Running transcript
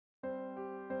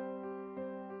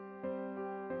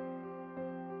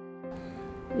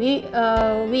We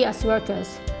as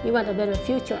workers, we want a better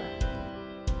future.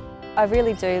 I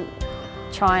really do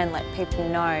try and let people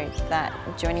know that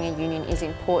joining a union is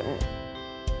important.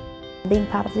 Being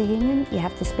part of the union, you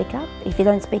have to speak up. If you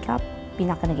don't speak up, you're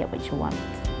not going to get what you want.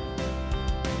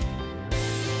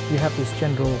 You have this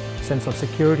general sense of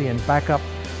security and backup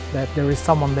that there is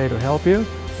someone there to help you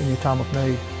in your time of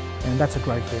need, and that's a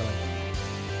great feeling.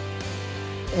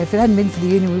 If it hadn't been for the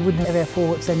union, we wouldn't have our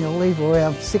 4 weeks annual leave or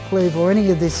our sick leave or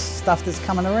any of this stuff that's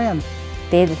coming around.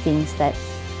 They're the things that,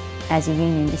 as a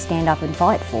union, you stand up and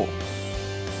fight for.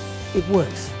 It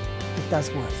works. It does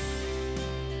work.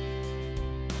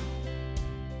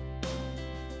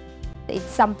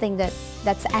 It's something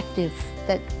that's active,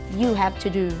 that you have to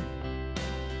do.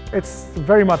 It's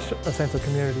very much a sense of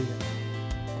community.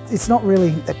 It's not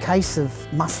really a case of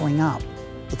muscling up.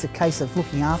 It's a case of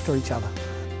looking after each other.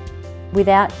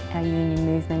 Without our union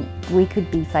movement, we could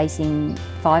be facing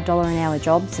 $5 an hour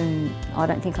jobs, and I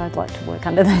don't think I'd like to work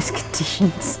under those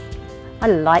conditions. I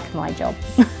like my job.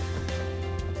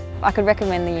 I could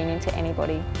recommend the union to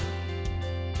anybody.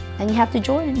 And you have to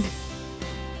join.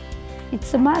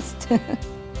 It's a must.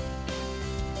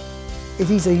 It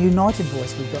is a united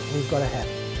voice we've got to have.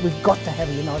 We've got to have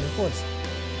a united voice.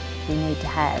 We need to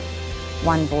have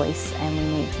one voice, and we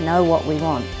need to know what we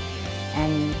want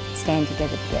and stand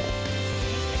together.